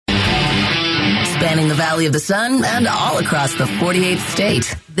spanning the Valley of the Sun and all across the 48th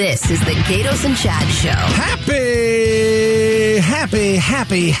state. This is the Gaydos and Chad Show.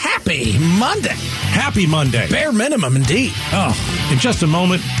 Happy Monday. Happy Monday. Bare minimum, indeed. Oh, in just a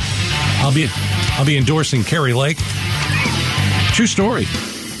moment, I'll be endorsing Carrie Lake. True story.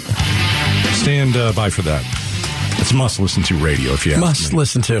 Stand by for that. It's must-listen-to radio, if you ask me. Must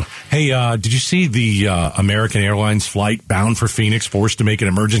listen to. Hey, did you see the American Airlines flight bound for Phoenix forced to make an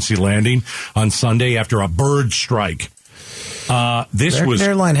emergency landing on Sunday after a bird strike? American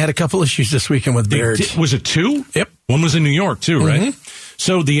Airline had a couple issues this weekend with birds. Was it two? Yep. One was in New York, too, right?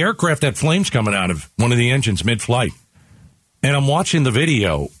 So the aircraft had flames coming out of one of the engines mid-flight. And I'm watching the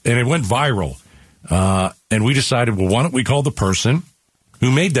video, and it went viral. And we decided, well, why don't we call the person who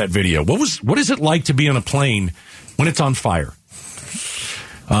made that video? What is it like to be on a plane when it's on fire?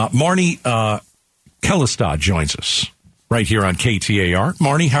 Marnie Kellestad joins us right here on KTAR.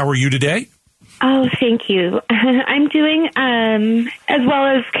 Marnie, how are you today? Oh, thank you. I'm doing as well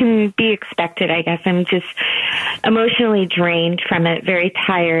as can be expected, I guess. I'm just emotionally drained from it, very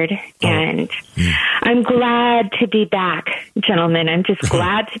tired, and I'm glad to be back, gentlemen. I'm just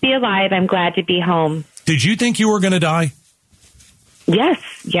glad to be alive. I'm glad to be home. Did you think you were going to die? Yes,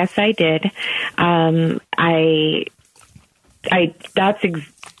 I did. That's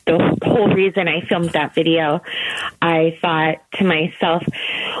the whole reason I filmed that video. I thought to myself,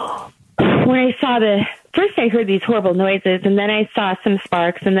 when I saw first I heard these horrible noises, and then I saw some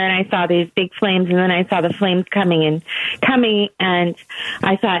sparks, and then I saw these big flames, and then I saw the flames coming, and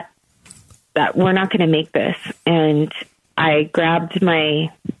I thought that we're not going to make this. And I grabbed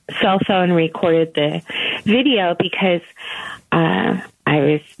my cell phone and recorded the video because I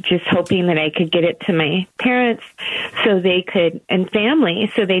was just hoping that I could get it to my parents and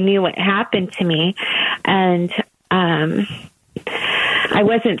family so they knew what happened to me. And I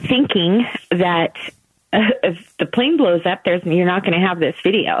wasn't thinking that if the plane blows up, you're not going to have this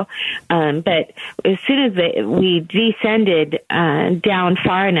video. But as soon as we descended down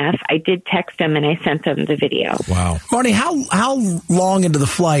far enough, I did text them and I sent them the video. Wow. Marnie, how long into the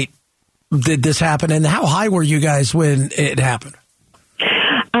flight did this happen, and how high were you guys when it happened?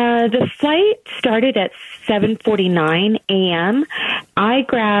 The flight started at 7:49 a.m. I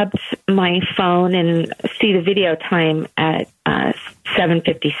grabbed my phone and see the video time at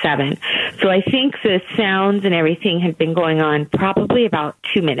 7:57. So I think the sounds and everything had been going on probably about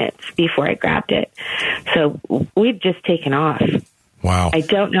 2 minutes before I grabbed it. So we'd just taken off. Wow. I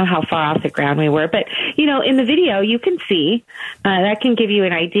don't know how far off the ground we were, but, in the video you can see, that can give you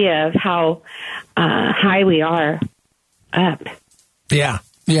an idea of how high we are up. Yeah.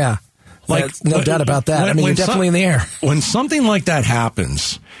 No doubt about that. You're definitely in the air. When something like that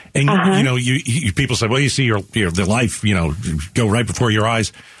happens, and you people say, well, you see the life, go right before your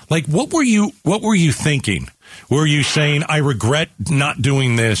eyes. Like, what were you thinking? Were you saying, I regret not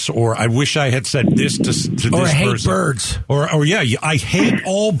doing this, or I wish I had said this to this person? Or I hate birds. Or I hate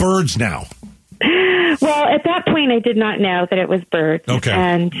all birds now. Well, at that point, I did not know that it was birds. Okay.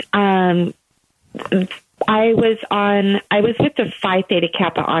 And I was with the Phi Theta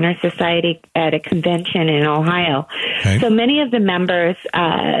Kappa Honor Society at a convention in Ohio. Okay. So many of the members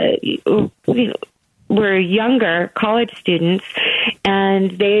were younger college students,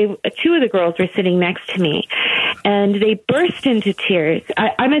 and two of the girls were sitting next to me, and they burst into tears.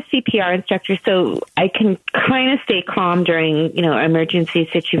 I'm a CPR instructor, so I can kind of stay calm during, emergency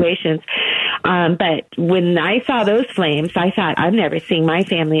situations. But when I saw those flames, I thought, I'm never seeing my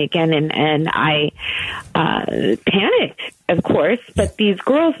family again, and I panicked, of course. But these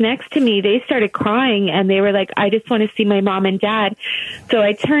girls next to me, they started crying, and they were like, I just want to see my mom and dad. So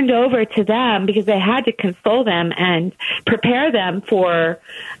I turned over to them because I had to console them and prepare them for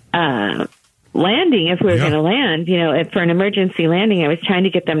landing, if we were going to land, for an emergency landing. I was trying to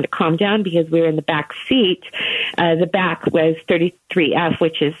get them to calm down because we were in the back seat. The back was 33F,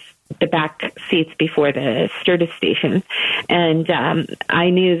 which is the back seats before the stewardess station. And I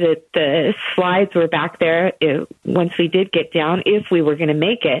knew that the slides were back there once we did get down, if we were going to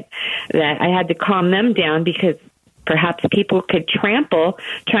make it, that I had to calm them down because perhaps people could trample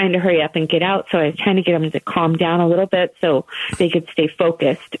trying to hurry up and get out. So I was trying to get them to calm down a little bit so they could stay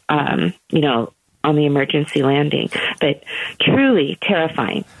focused, on the emergency landing. But truly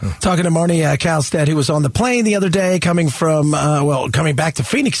terrifying. Talking to Marnie Kellestad, who was on the plane the other day coming back to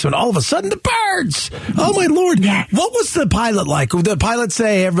Phoenix, when all of a sudden the birds. Oh, my Lord. Yes. What was the pilot like? Did the pilot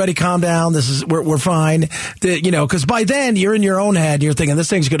say, everybody calm down, we're fine? Because by then you're in your own head, you're thinking this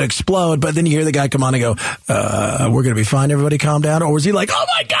thing's going to explode, but then you hear the guy come on and go, we're going to be fine, everybody calm down? Or was he like, oh,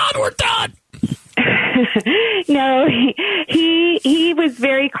 my God, we're done? No, he was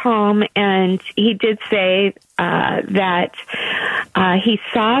very calm, and he did say that he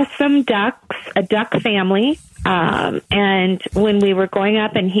saw some ducks, a duck family, and when we were going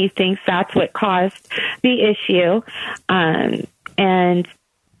up, and he thinks that's what caused the issue, and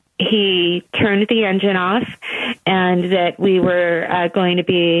he turned the engine off, and that we were going to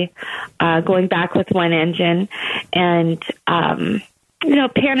be going back with one engine, and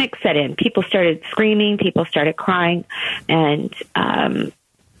panic set in. People started screaming, people started crying, and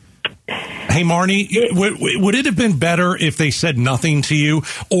hey, Marnie, would it have been better if they said nothing to you,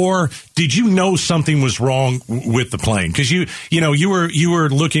 or did you know something was wrong with the plane? Because you were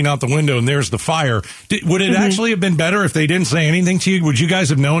looking out the window and there's the fire. Would it actually have been better if they didn't say anything to you? Would you guys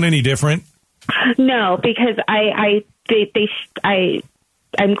have known any different? No, because I'm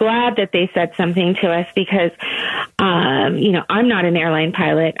glad that they said something to us, because, I'm not an airline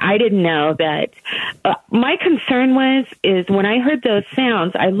pilot. I didn't know that. My concern is when I heard those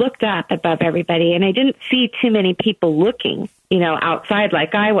sounds, I looked up above everybody, and I didn't see too many people looking, outside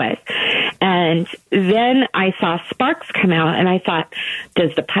like I was. And then I saw sparks come out, and I thought,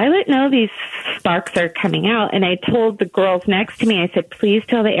 does the pilot know these sparks are coming out? And I told the girls next to me, I said, please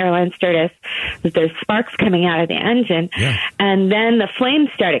tell the airline stewardess that there's sparks coming out of the engine. Yeah. And then the flames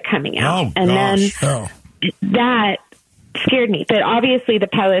started coming out. Oh, and gosh. then that scared me. But obviously the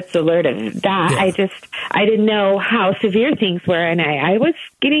pilot's alerted that. Yeah. I didn't know how severe things were, and I was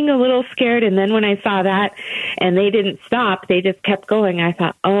getting a little scared. And then when I saw that and they didn't stop, they just kept going, I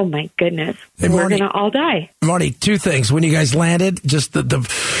thought, oh my goodness, we're going to all die. Marty, two things. When you guys landed, just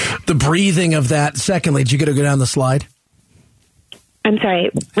the breathing of that. Secondly, did you get to go down the slide? I'm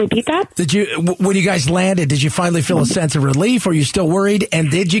sorry, repeat that? When you guys landed, did you finally feel a sense of relief, or are you still worried?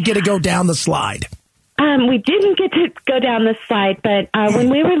 And did you get to go down the slide? We didn't get to go down the slide, but when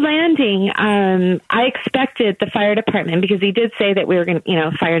we were landing, I expected the fire department, because he did say that we were going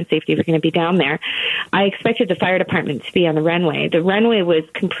to, fire and safety were going to be down there. I expected the fire department to be on the runway. The runway was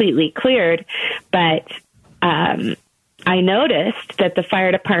completely cleared, but I noticed that the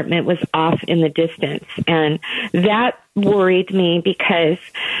fire department was off in the distance, and that worried me, because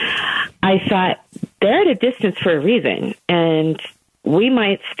I thought they're at a distance for a reason, and we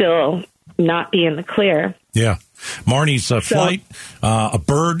might still not be in the clear. Yeah. Marnie's flight, a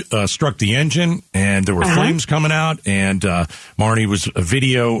bird struck the engine, and there were flames coming out, and Marnie was a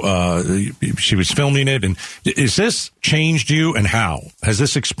video, she was filming it. And has this changed you, and how? Has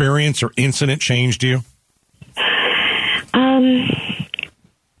this experience or incident changed you?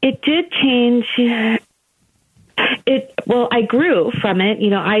 It did change. I grew from it.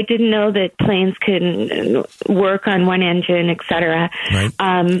 I didn't know that planes could work on one engine, et cetera. Right.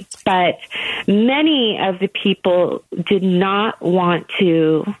 But many of the people did not want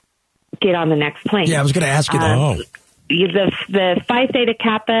to get on the next plane. Yeah, I was going to ask you that. The Phi Theta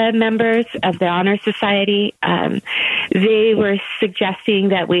Kappa members of the Honor Society, they were suggesting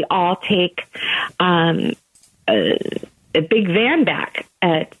that we all take a big van back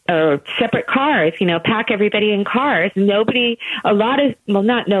or separate cars, pack everybody in cars. A lot of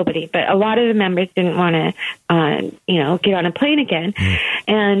the members didn't want to, get on a plane again. Mm.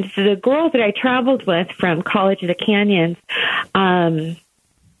 And the girl that I traveled with from College of the Canyons,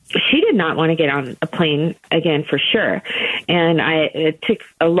 she did not want to get on a plane again for sure. And it took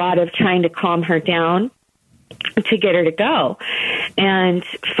a lot of trying to calm her down to get her to go. And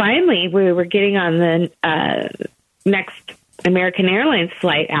finally, we were getting on the next American Airlines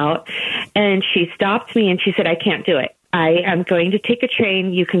flight out, and she stopped me and she said, I can't do it. I am going to take a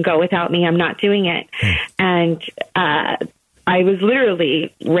train. You can go without me. I'm not doing it. And I was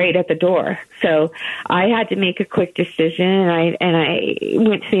literally right at the door. So I had to make a quick decision, and I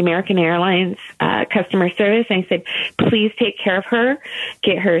went to the American Airlines customer service, and I said, please take care of her,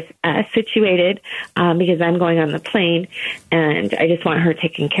 get her situated, because I'm going on the plane, and I just want her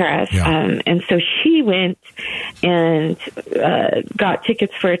taken care of. Yeah. And so she went and got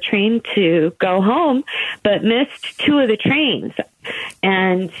tickets for a train to go home, but missed two of the trains.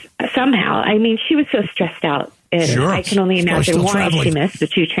 And somehow, she was so stressed out. And sure. I can only imagine why she missed the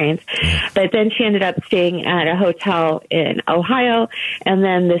two trains. But then she ended up staying at a hotel in Ohio. And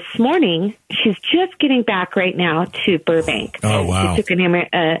then this morning, she's just getting back right now to Burbank. Oh, wow. She took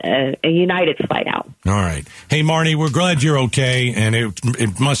a United flight out. All right. Hey, Marnie, we're glad you're okay. And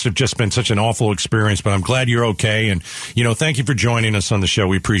it must have just been such an awful experience, but I'm glad you're okay. And, thank you for joining us on the show.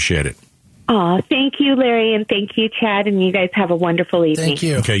 We appreciate it. Oh, thank you, Larry, and thank you, Chad, and you guys have a wonderful evening. Thank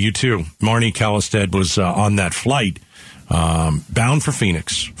you. Okay, you too. Marnie Callistad was on that flight bound for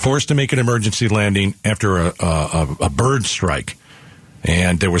Phoenix, forced to make an emergency landing after a bird strike.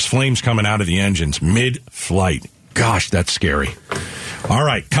 and there was flames coming out of the engines mid-flight. Gosh, that's scary. All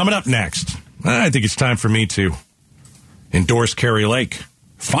right, coming up next, I think it's time for me to endorse Kari Lake.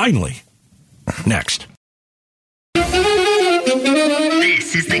 Finally. Next.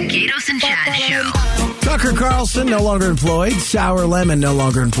 This is the Gaydos and Chad Show. Tucker Carlson no longer employed. Sour Lemon no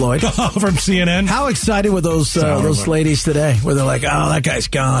longer employed. From CNN. How excited were those ladies today? Where they're like, "Oh, that guy's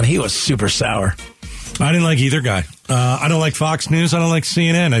gone. He was super sour." I didn't like either guy. I don't like Fox News. I don't like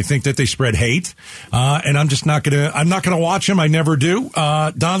CNN. I think that they spread hate, and I'm just not gonna. I'm not gonna watch him. I never do.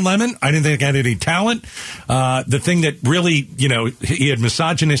 Don Lemon. I didn't think he had any talent. The thing that really, he had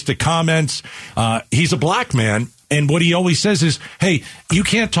misogynistic comments. He's a black man, and what he always says is, "Hey, you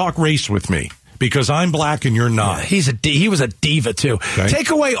can't talk race with me because I'm black and you're not." Yeah, he was a diva too. Okay. Take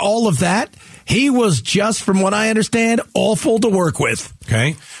away all of that. He was just, from what I understand, awful to work with.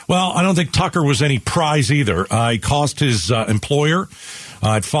 Okay. Well, I don't think Tucker was any prize either. He cost his employer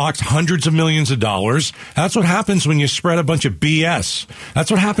at Fox hundreds of millions of dollars. That's what happens when you spread a bunch of BS.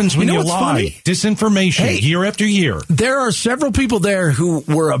 That's what happens when you lie. Funny? Disinformation year after year. There are several people there who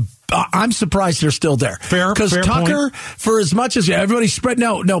were I'm surprised they're still there. Fair Tucker, point. for as much as everybody spread,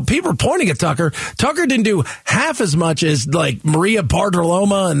 no, people are pointing at Tucker. Tucker didn't do half as much as like Maria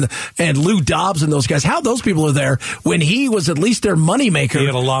Bartoloma and Lou Dobbs and those guys. How those people are there when he was at least their moneymaker. He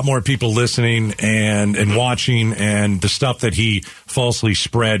had a lot more people listening and watching, and the stuff that he falsely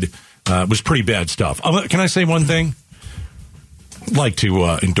spread was pretty bad stuff. Can I say one thing? I'd like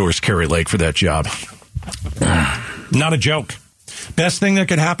to endorse Kari Lake for that job. Not a joke. Best thing that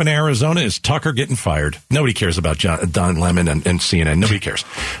could happen in Arizona is Tucker getting fired. Nobody cares about Don Lemon and CNN. Nobody cares.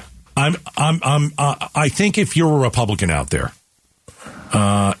 I think if you're a Republican out there,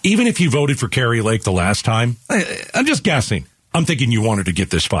 even if you voted for Kari Lake the last time, I'm just guessing. I'm thinking you want her to get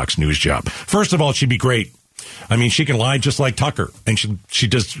this Fox News job. First of all, she'd be great. I mean, she can lie just like Tucker, and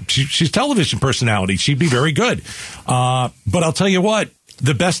she's television personality. She'd be very good. But I'll tell you what.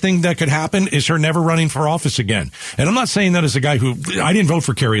 The best thing that could happen is her never running for office again. And I'm not saying that as a guy I didn't vote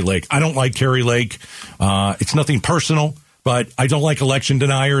for Kari Lake. I don't like Kari Lake. It's nothing personal, but I don't like election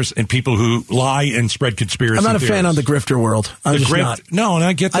deniers and people who lie and spread conspiracy I'm not theories. A fan of the grifter world. I'm just not. No, and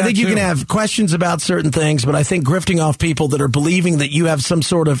I get that I think you can have questions about certain things, but I think grifting off people that are believing that you have some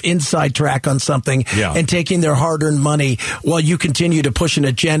sort of inside track on something and taking their hard-earned money while you continue to push an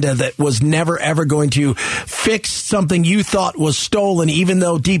agenda that was never, ever going to fix something you thought was stolen, even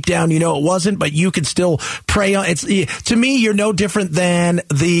though deep down you know it wasn't, but you could still prey on it. To me, you're no different than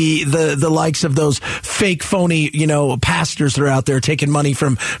the likes of those fake, phony, pastors that are out there taking money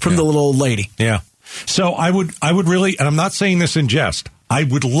from the little old lady. Yeah. So I would really, and I'm not saying this in jest, I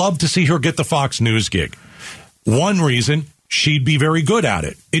would love to see her get the Fox News gig. One reason, she'd be very good at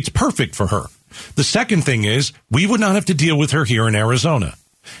it. It's perfect for her. The second thing is, we would not have to deal with her here in Arizona.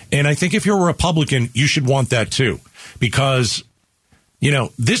 And I think if you're a Republican, you should want that too. Because,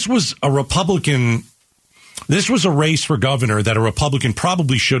 this was a race for governor that a Republican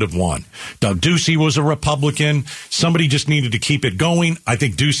probably should have won. Doug Ducey was a Republican. Somebody just needed to keep it going. I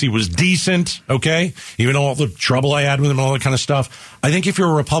think Ducey was decent, okay? Even all the trouble I had with him and all that kind of stuff. I think if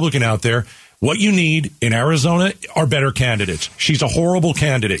you're a Republican out there, what you need in Arizona are better candidates. She's a horrible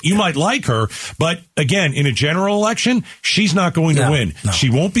candidate. You might like her, but again, in a general election, she's not going to win. No.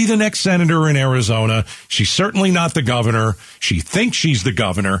 She won't be the next senator in Arizona. She's certainly not the governor. She thinks she's the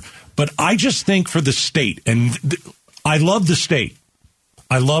governor. But I just think for the state, and I love the state.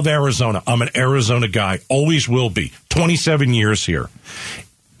 I love Arizona. I'm an Arizona guy. Always will be. 27 years here.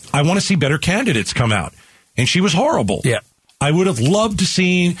 I want to see better candidates come out. And she was horrible. Yeah. I would have loved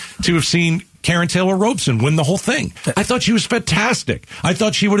to have seen Karen Taylor Robeson win the whole thing. I thought she was fantastic. I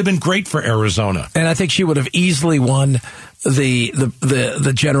thought she would have been great for Arizona. And I think she would have easily won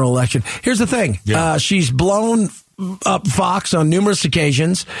the general election. Here's the thing. Yeah. She's blown up Fox on numerous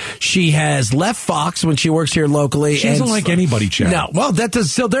occasions. She has left Fox when she works here locally. She doesn't like anybody, Chad. No. Well,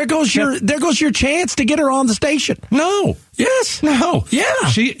 so there goes your chance to get her on the station. No. Yes. No. Yeah.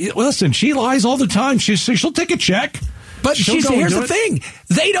 She lies all the time. She'll take a check. But here's the thing.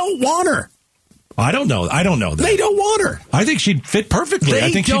 They don't want her. I don't know that. They don't want her. I think she'd fit perfectly. I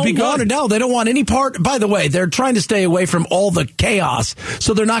think she'd be good. No, they don't want any part. By the way, they're trying to stay away from all the chaos,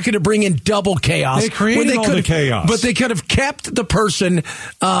 so they're not going to bring in double chaos. They created all the chaos. But they could have kept the person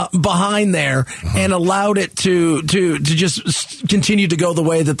behind there and allowed it to just continue to go the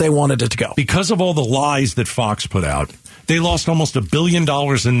way that they wanted it to go. Because of all the lies that Fox put out, they lost almost $1 billion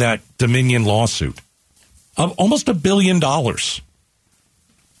in that Dominion lawsuit. Almost $1 billion.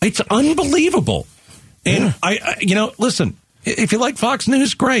 It's unbelievable. And listen, if you like Fox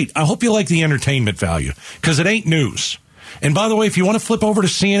News, great. I hope you like the entertainment value because it ain't news. And by the way, if you want to flip over to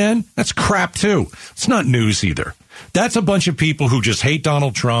CNN, that's crap too. It's not news either. That's a bunch of people who just hate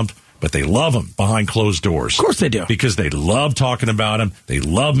Donald Trump, but they love him behind closed doors. Of course they do. Because they love talking about him. They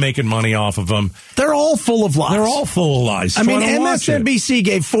love making money off of him. They're all full of lies. They're all full of lies. I mean, MSNBC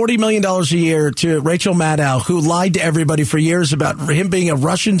gave $40 million a year to Rachel Maddow, who lied to everybody for years about him being a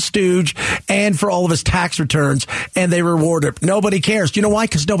Russian stooge and for all of his tax returns, and they rewarded him. Nobody cares. Do you know why?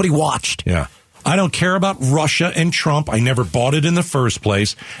 Because nobody watched. Yeah. I don't care about Russia and Trump. I never bought it in the first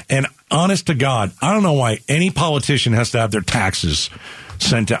place. And honest to God, I don't know why any politician has to have their taxes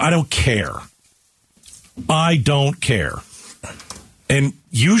sent out. I don't care. I don't care. And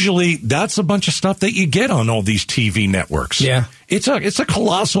usually that's a bunch of stuff that you get on all these TV networks. Yeah. It's a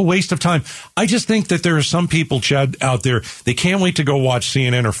colossal waste of time. I just think that there are some people, Chad, out there, they can't wait to go watch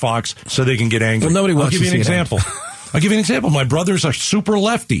CNN or Fox so they can get angry. Well, nobody watches I'll give you an CNN. example. I'll give you an example. My brother's a super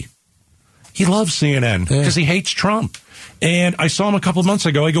lefty. He loves CNN because he hates Trump. And I saw him a couple of months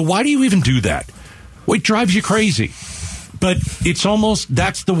ago. I go, why do you even do that? Well, it drives you crazy. But it's almost,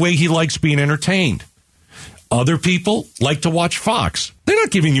 that's the way he likes being entertained. Other people like to watch Fox. They're not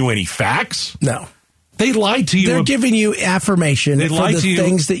giving you any facts. No. They lied to you. They're giving you affirmation for the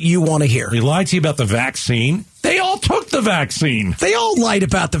things that you want to hear. They lied to you about the vaccine. They all took the vaccine. They all lied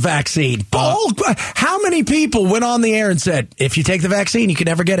about the vaccine. How many people went on the air and said, if you take the vaccine, you can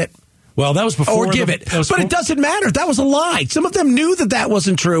never get it? Well, that was before. Or give it. But it doesn't matter. That was a lie. Some of them knew that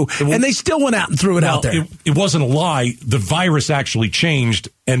wasn't true, and they still went out and threw it out there. It wasn't a lie. The virus actually changed,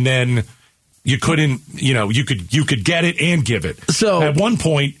 and then you couldn't, you could get it and give it. So at one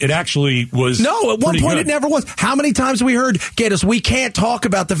point, it actually was. No, at one point it never was. How many times have we heard, Gaydos, we can't talk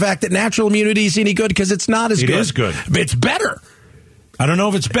about the fact that natural immunity is any good because it's not as good. It is good. It's better. I don't know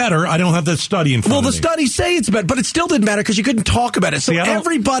if it's better. I don't have the study in front of me. Well, the studies say it's better, but it still didn't matter because you couldn't talk about it. So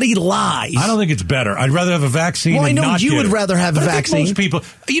everybody lies. I don't think it's better. I'd rather have a vaccine and not get it. Well, I know you would rather have a vaccine. Most people,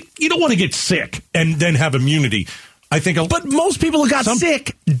 you don't want to get sick and then have immunity. I think, but most people who got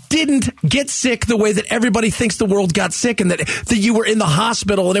sick didn't get sick the way that everybody thinks the world got sick, and that you were in the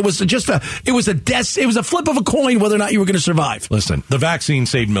hospital, and it was a flip of a coin whether or not you were going to survive. Listen, the vaccine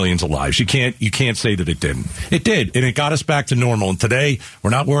saved millions of lives. You can't say that it didn't. It did, and it got us back to normal. And today, we're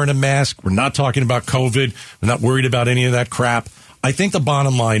not wearing a mask. We're not talking about COVID. We're not worried about any of that crap. I think the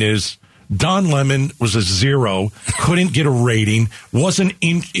bottom line is, Don Lemon was a zero, couldn't get a rating, wasn't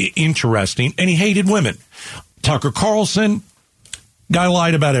interesting, and he hated women. Tucker Carlson, guy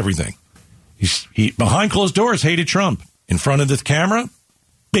lied about everything. He behind closed doors hated Trump. In front of the camera,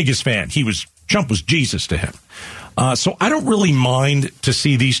 biggest fan. Trump was Jesus to him. So I don't really mind to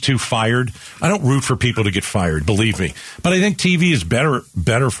see these two fired. I don't root for people to get fired, believe me. But I think TV is better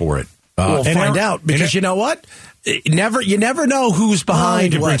for it. We'll find out, because you know what? You never know who's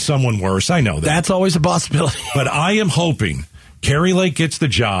behind. You can bring someone worse. I know that. That's always a possibility. But I am hoping Kari Lake gets the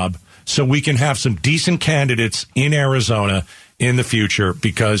job, so we can have some decent candidates in Arizona in the future,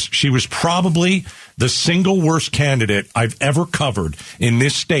 because she was probably the single worst candidate I've ever covered in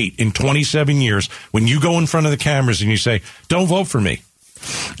this state in 27 years. When you go in front of the cameras and you say, don't vote for me.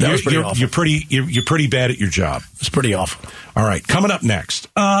 Was pretty awful. You're pretty bad at your job. It's pretty awful. All right, coming up next.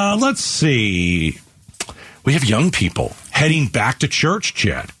 Let's see. We have young people heading back to church,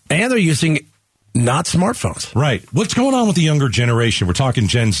 Chad. And they're using not smartphones. Right. What's going on with the younger generation? We're talking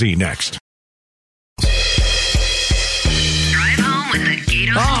Gen Z next. Drive home with the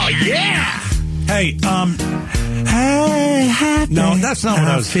Gaydos and Chad. Yeah. Hey, happy. No, that's not what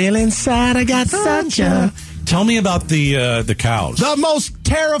I was feeling sad. I got such a. Tell me about the cows. The most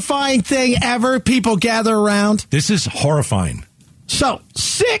terrifying thing ever. People gather around. This is horrifying. So,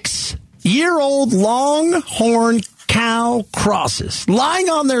 6-year-old longhorn cow crosses, lying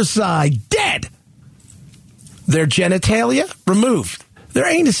on their side, dead. Their genitalia removed. Their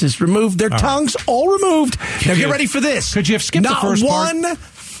anuses removed. Their tongues all removed. Now get ready for this. Could you have skipped the first part? Not one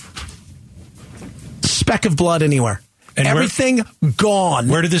speck of blood anywhere. And everything gone.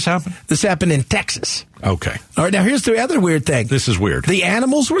 Where did this happen? This happened in Texas. Okay. All right, now here's the other weird thing. This is weird. The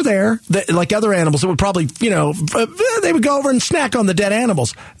animals were there, like other animals that would probably, they would go over and snack on the dead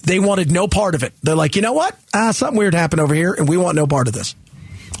animals. They wanted no part of it. They're like, you know what? Something weird happened over here, and we want no part of this.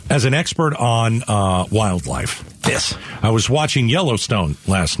 As an expert on wildlife, yes, I was watching Yellowstone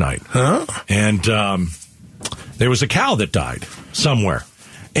last night, and there was a cow that died somewhere,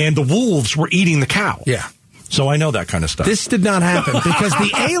 and the wolves were eating the cow. Yeah. So I know that kind of stuff. This did not happen because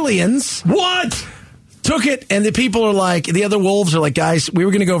the aliens took it, and the people are like, the other wolves are like, guys, we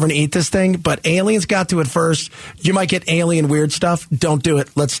were going to go over and eat this thing, but aliens got to it first. You might get alien weird stuff. Don't do it.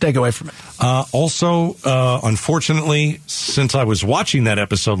 Let's stay away from it. Also, unfortunately, since I was watching that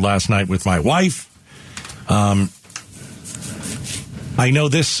episode last night with my wife, I know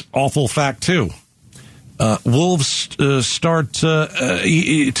this awful fact, too. Wolves start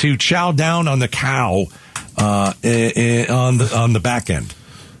to chow down on the cow on the back end.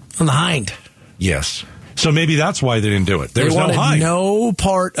 On the hind. Yes. So maybe that's why they didn't do it. There was wanted no hind. No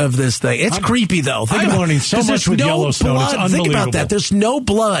part of this thing. It's creepy, though. I'm learning so much with Yellowstone. Blood. It's unbelievable. Think about that. There's no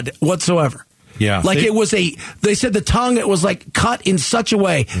blood whatsoever. Yeah. Like they said the tongue, it was like cut in such a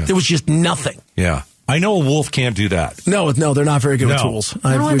way, there was just nothing. Yeah. I know a wolf can't do that. No, they're not very good with tools.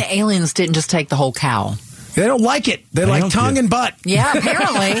 I don't know the aliens didn't just take the whole cow. They don't like it. They like tongue and butt. Yeah,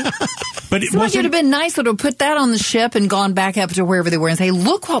 apparently. But it would have been nice to have put that on the ship and gone back up to wherever they were and say,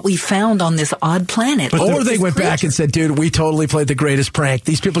 look what we found on this odd planet. Or they went back and said, dude, we totally played the greatest prank.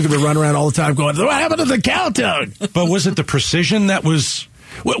 These people could be running around all the time going, what happened to the cow tongue? But was it the precision that was...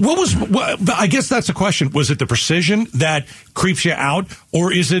 What I guess that's the question. Was it the precision that creeps you out,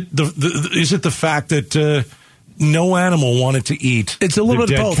 or is it the fact that no animal wanted to eat? It's a little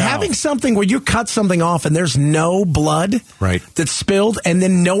bit of both. Cow. Having something where you cut something off and there's no blood that's spilled, and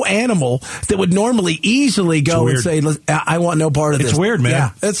then no animal that would normally easily go and say, I want no part of this. It's weird, man.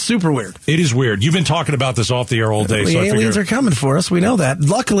 Yeah, it's super weird. It is weird. You've been talking about this off the air all day. The aliens are coming for us. We know that.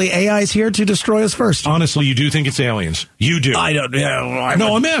 Luckily, AI is here to destroy us first. Honestly, you do think it's aliens? You do? I don't know.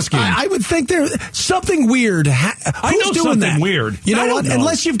 No, I'm asking. I would think there's something weird. I know doing something that? weird. You know what?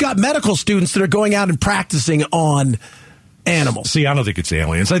 Unless you've got medical students that are going out and practicing on animals. See, I don't think it's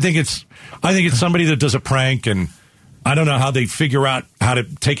aliens. I think it's somebody that does a prank, and I don't know how they figure out how to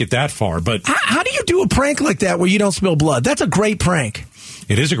take it that far. But how do you do a prank like that where you don't spill blood? That's a great prank.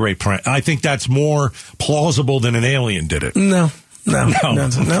 It is a great prank. I think that's more plausible than an alien did it. No,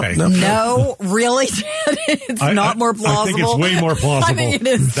 really? It's not more plausible. I think it's way more plausible. I think it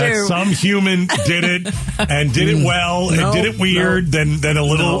is that too. some human did it and did it well and did it weird than a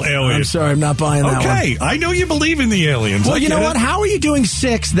little alien. I'm sorry, I'm not buying that one. Okay, I know you believe in the aliens. Well, you know what? How are you doing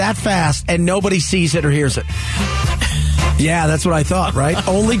 6 that fast and nobody sees it or hears it? Yeah, that's what I thought, right?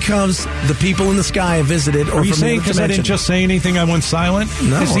 Only comes the people in the sky have visited. Or are you saying because I didn't just say anything, I went silent?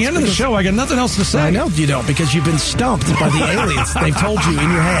 No. It's the end of the show. I got nothing else to say. I know you don't, because you've been stumped by the aliens. They've told you in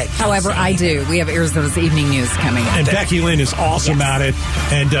your head. However, I do. We have Arizona's evening news coming up. And Becky Lynn is awesome at it.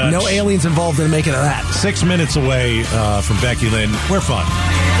 And no aliens involved in making of that. 6 minutes away from Becky Lynn. We're fun.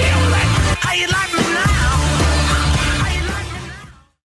 Deal with that.